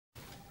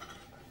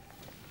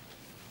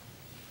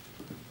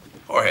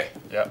Jorge.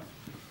 Yeah.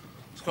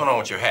 What's going on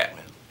with your hat,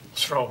 man?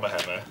 What's wrong with my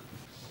hat, man?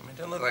 I mean, it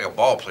doesn't look like a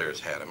ball player's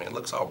hat. I mean, it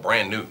looks all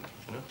brand new,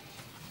 you know?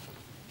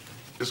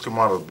 Just come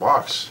out of the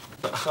box.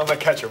 I'm a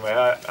catcher,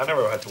 man. I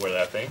never had to wear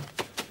that thing.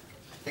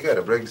 You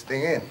gotta break this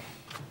thing in.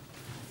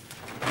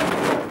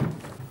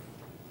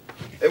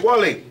 Hey,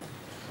 Wally.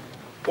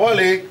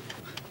 Wally.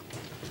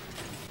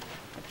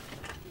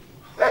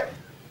 Hey,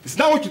 it's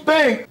not what you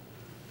think.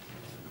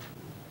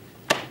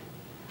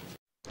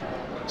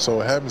 So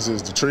what happens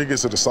is the tree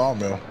gets to the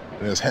sawmill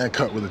and it's hand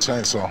cut with a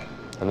chainsaw.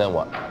 And then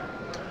what?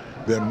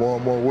 Then more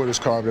and more wood is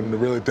carved into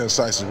really thin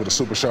slices with a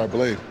super sharp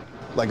blade.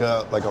 Like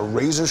a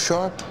razor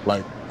sharp?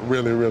 Like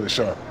really, really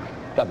sharp.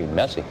 Gotta be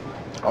messy.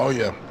 Oh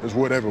yeah, there's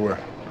wood everywhere.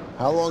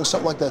 How long does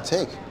something like that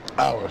take?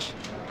 Hours.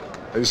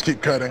 They just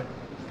keep cutting,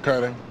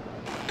 cutting,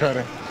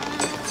 cutting.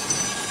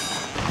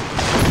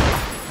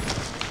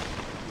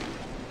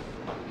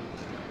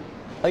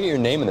 I get your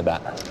name in the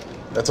back.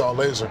 That's all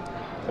laser.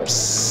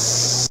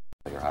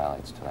 Your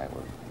highlights tonight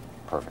were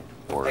perfect.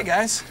 Hey,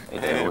 guys. Hey,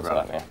 David, what's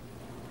up, man?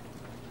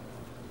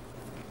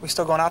 We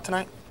still going out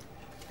tonight?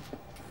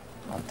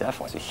 Oh,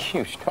 definitely. It's a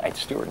huge night.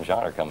 Stuart and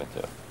John are coming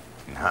too.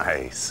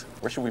 Nice.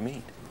 Where should we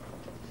meet?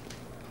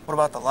 What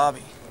about the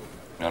lobby?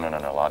 No.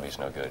 Lobby's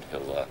no good.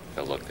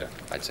 He'll look there.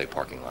 I'd say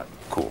parking lot.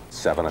 Cool.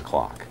 7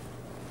 o'clock.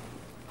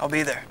 I'll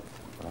be there.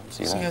 Well,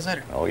 See you guys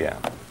later. Oh, yeah.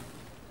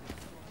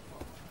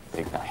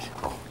 Big night.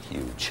 Oh,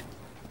 huge.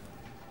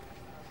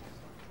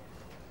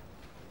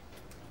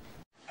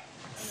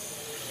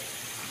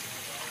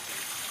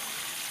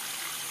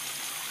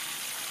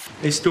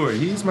 Hey, Stuart,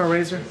 you use my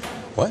razor?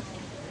 What?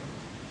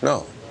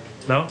 No.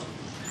 No?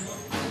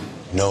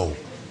 No.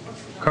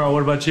 Carl,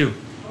 what about you?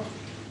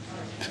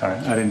 Sorry,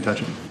 I didn't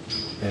touch it.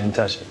 You didn't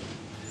touch it.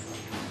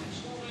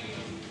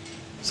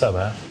 What's up,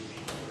 man?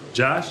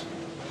 Josh?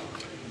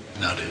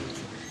 No, dude.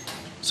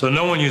 So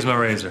no one used my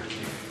razor.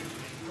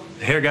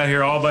 The hair got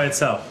here all by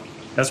itself.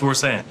 That's what we're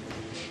saying.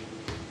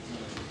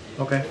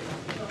 Okay.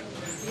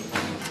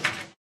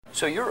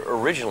 So you're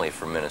originally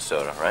from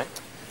Minnesota, right?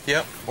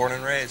 Yep, born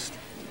and raised.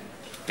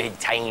 Big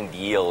time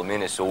deal,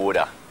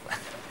 Minnesota.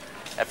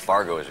 That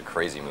Fargo is a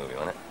crazy movie,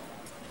 wasn't it?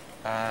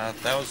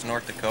 That was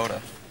North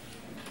Dakota.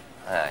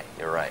 Ah,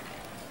 you're right.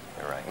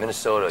 You're right.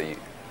 Minnesota,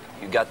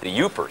 you got the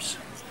Yoopers.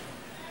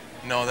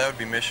 No, that would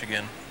be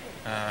Michigan.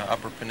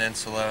 Upper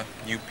Peninsula,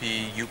 UP,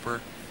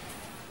 Yooper.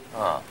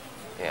 Oh,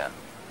 yeah.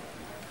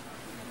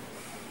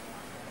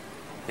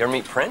 You ever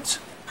meet Prince?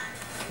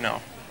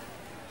 No.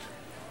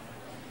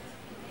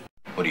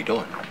 What are you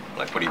doing?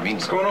 Like, what do you mean?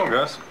 What's going on,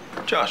 guys?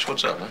 Josh,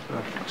 what's up, man?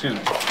 Excuse me.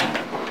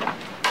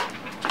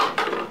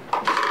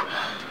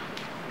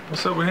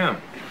 What's up with him?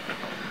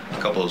 A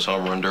couple of those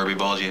home run derby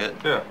balls you hit?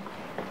 Yeah.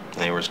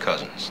 They were his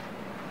cousins.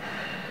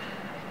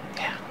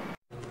 Yeah.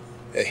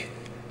 Hey,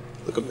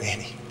 look at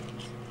Manny.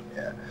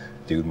 Yeah.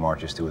 Dude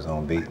marches to his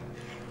own beat.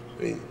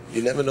 I mean,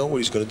 you never know what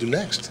he's gonna do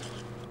next.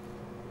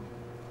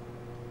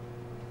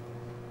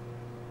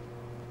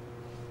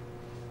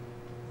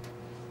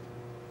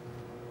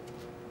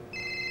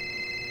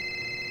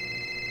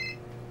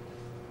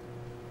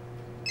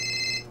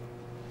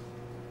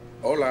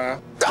 Hola.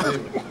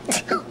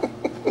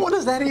 What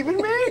does that even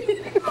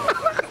mean?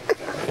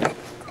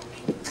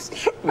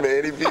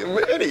 Manny being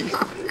Manny.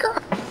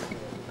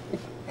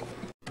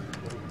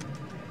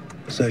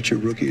 Is that your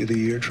Rookie of the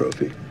Year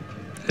trophy?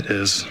 It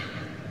is.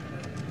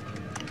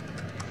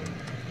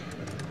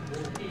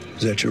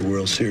 Is that your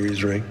World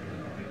Series ring?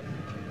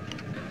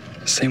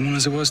 Same one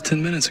as it was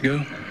 10 minutes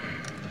ago.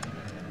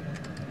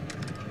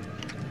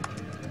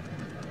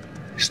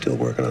 Still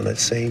working on that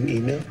same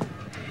email?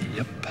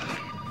 Yep.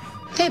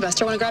 Hey,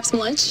 Buster, want to grab some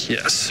lunch?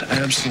 Yes,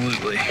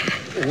 absolutely.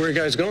 Where are you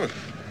guys going?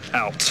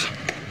 Out.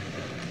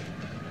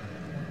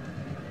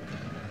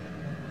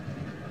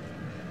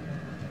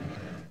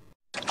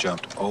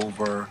 Jumped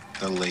over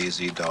the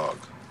lazy dog.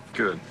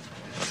 Good.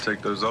 I'll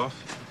take those off.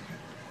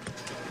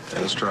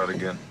 And let's try it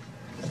again.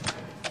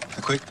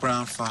 A quick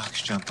brown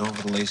fox jumped over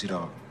the lazy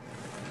dog.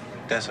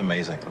 That's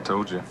amazing. I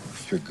told you.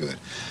 You're good.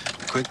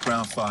 A quick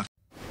brown fox.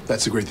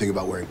 That's the great thing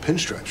about wearing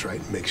pinstripes, right?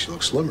 It makes you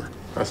look slimmer.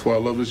 That's why I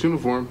love this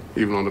uniform.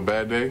 Even on a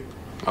bad day,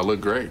 I look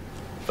great.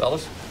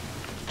 Fellas?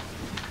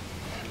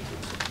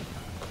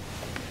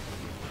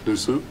 New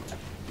suit?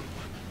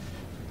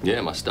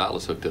 Yeah, my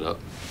stylist hooked it up.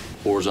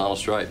 Horizontal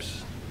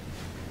stripes.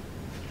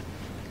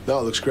 No,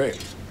 it looks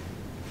great.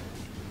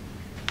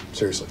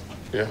 Seriously.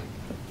 Yeah.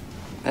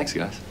 Thanks,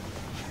 guys.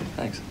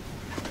 Thanks.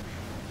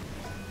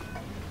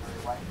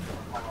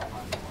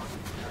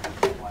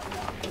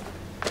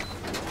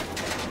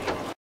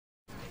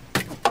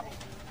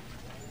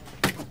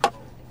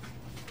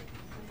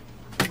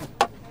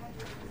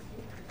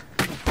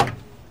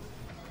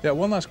 Yeah,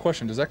 one last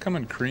question. Does that come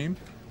in cream?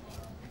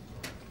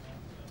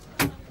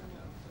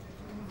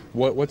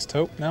 What's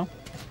taupe now?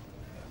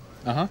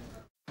 Uh-huh.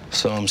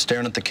 So I'm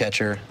staring at the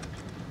catcher.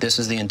 This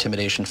is the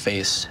intimidation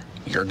face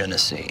you're gonna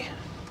see.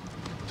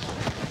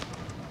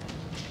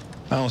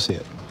 I don't see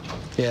it.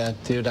 Yeah,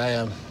 dude,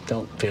 I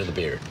don't fear the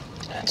beard.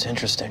 That's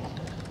interesting.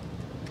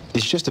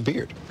 It's just a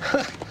beard.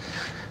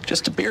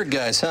 Just a beard,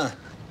 guys, huh?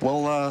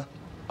 Well,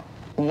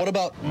 what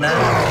about now?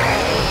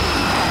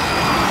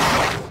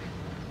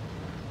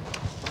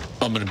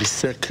 I'm gonna be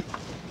sick.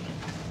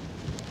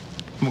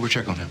 I'm gonna go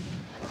check on him.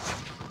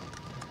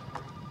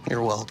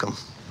 You're welcome.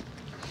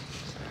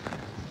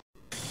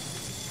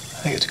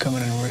 I think it's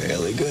coming in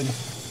really good.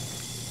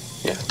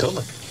 Yeah,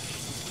 totally.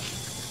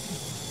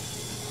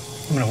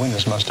 I'm gonna win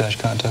this mustache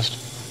contest.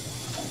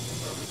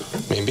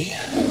 Maybe.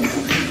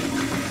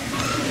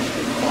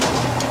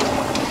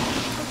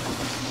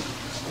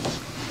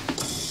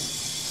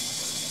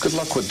 Good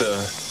luck with the...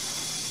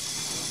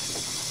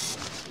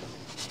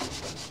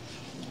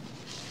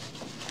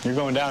 You're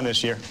going down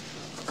this year.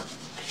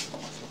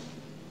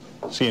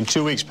 See you in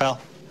 2 weeks, pal.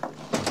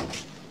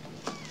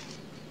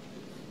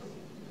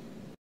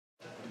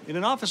 In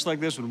an office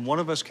like this, when one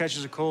of us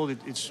catches a cold,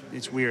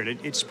 it's weird.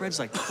 It spreads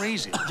like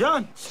crazy.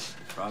 John!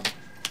 Problem.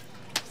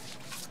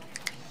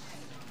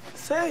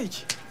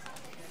 Sage!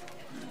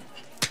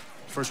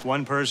 First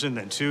one person,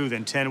 then two,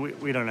 then 10.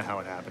 We don't know how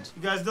it happens.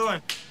 You guys doing?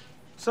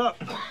 What's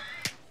up?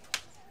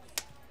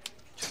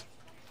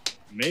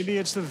 Maybe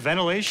it's the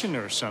ventilation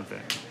or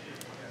something.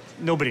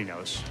 Nobody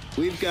knows.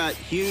 We've got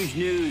huge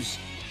news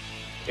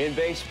in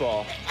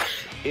baseball,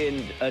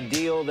 in a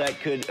deal that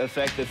could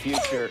affect the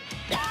future.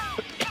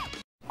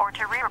 Or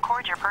to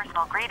re-record your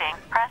personal greeting,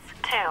 press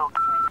 2.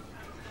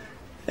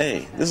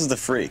 Hey, this is the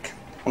Freak.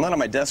 I'm not on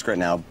my desk right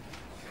now.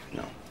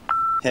 No.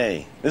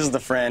 Hey, this is the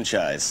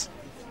franchise.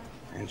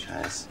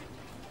 Franchise?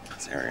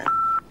 That's arrogant.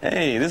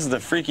 Hey, this is the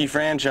Freaky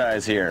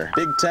franchise here.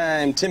 Big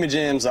time Timmy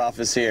Jim's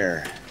office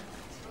here.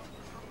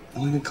 No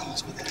one even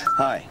calls me that.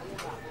 Hi,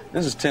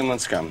 this is Tim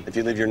Lincecum. If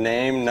you leave your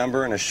name,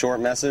 number, and a short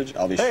message,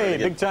 I'll be sure to Hey,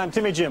 get... big time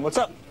Timmy Jim, what's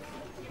up?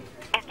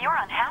 If you're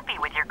unhappy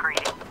with your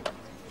greeting,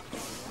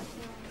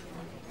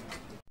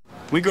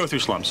 We go through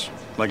slumps,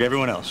 like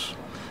everyone else.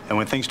 And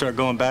when things start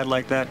going bad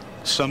like that,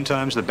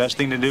 sometimes the best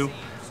thing to do,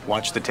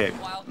 watch the tape.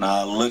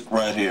 Now look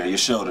right here, your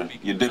shoulder.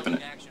 You're dipping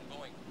it.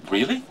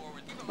 Really?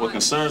 What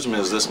concerns me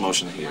is this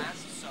motion here.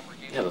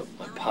 Yeah, but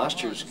my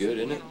posture's good,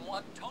 isn't it?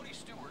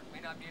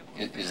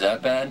 Is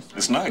that bad?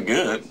 It's not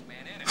good.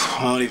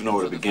 I don't even know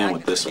where to begin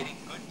with this one.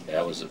 Yeah,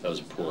 that was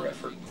a poor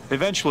effort.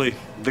 Eventually,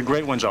 the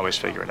great ones always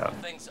figure it out.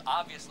 Things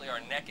obviously are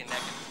neck and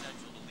neck in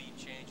potential to lead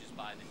changes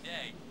by the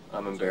day.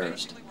 I'm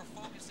embarrassed.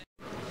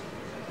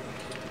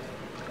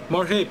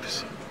 More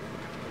hips.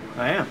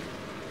 I am.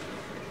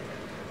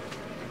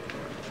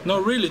 No,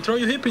 really, throw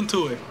your hip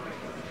into it.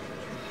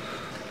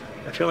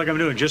 I feel like I'm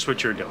doing just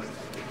what you're doing.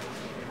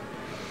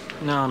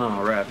 No,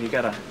 Raph, you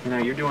gotta,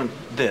 you're doing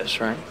this,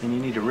 right? And you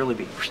need to really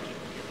be,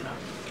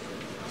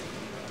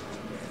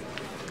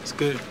 That's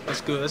good.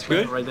 That's good. That's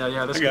Good? right there.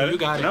 Yeah, that's I got good. it. You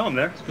got it. Now I'm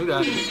there. You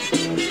got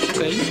it.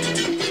 Okay.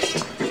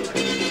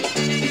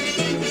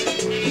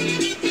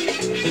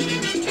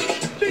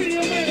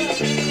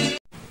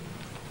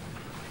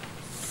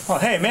 Oh,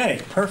 hey,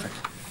 Manny. Perfect.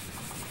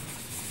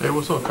 Hey,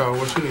 what's up, Kyle?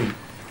 What you need?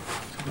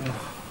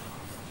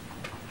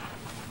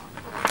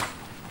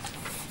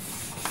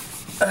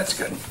 That's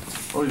good.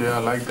 Oh, yeah, I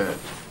like that.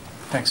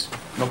 Thanks.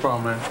 No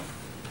problem, man.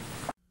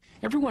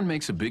 Everyone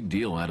makes a big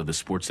deal out of the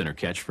SportsCenter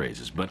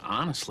catchphrases, but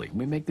honestly,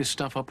 we make this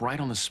stuff up right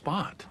on the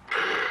spot.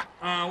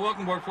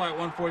 Welcome aboard Flight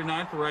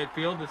 149 for right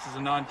field. This is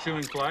a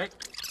non-chewing flight.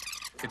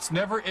 It's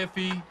never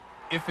iffy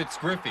if it's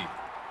Griffey.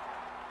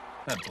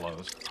 That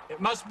blows. It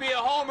must be a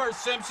homer,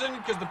 Simpson,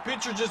 because the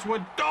pitcher just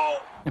went go!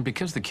 And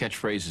because the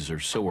catchphrases are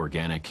so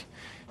organic,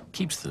 it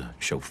keeps the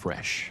show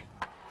fresh.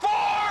 4!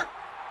 I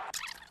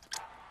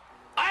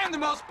am the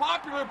most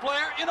popular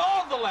player in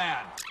all of the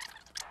land.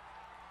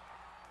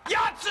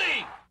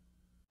 Yahtzee!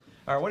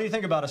 All right, what do you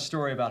think about a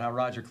story about how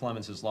Roger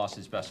Clemens has lost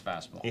his best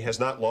fastball? He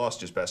has not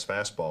lost his best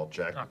fastball,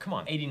 Jack. Oh, come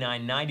on,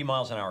 89, 90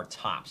 miles an hour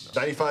tops.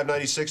 95,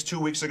 96, 2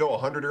 weeks ago,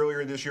 100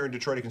 earlier this year in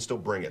Detroit. He can still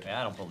bring it.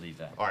 Yeah, I don't believe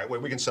that. All right,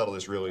 wait, we can settle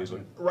this real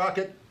easily.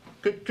 Rocket,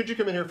 could you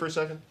come in here for a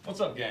second?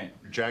 What's up, gang?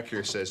 Jack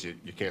here says you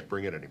can't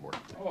bring it anymore.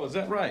 Oh, is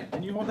that right?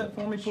 Can you hold that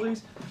for me,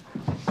 please?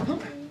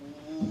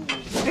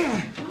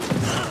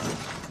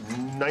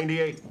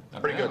 98.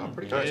 Pretty good.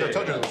 Pretty All right, good. so I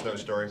told you there was no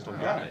story.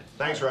 Got it.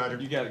 Thanks,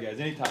 Roger. You got it, guys.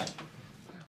 Anytime.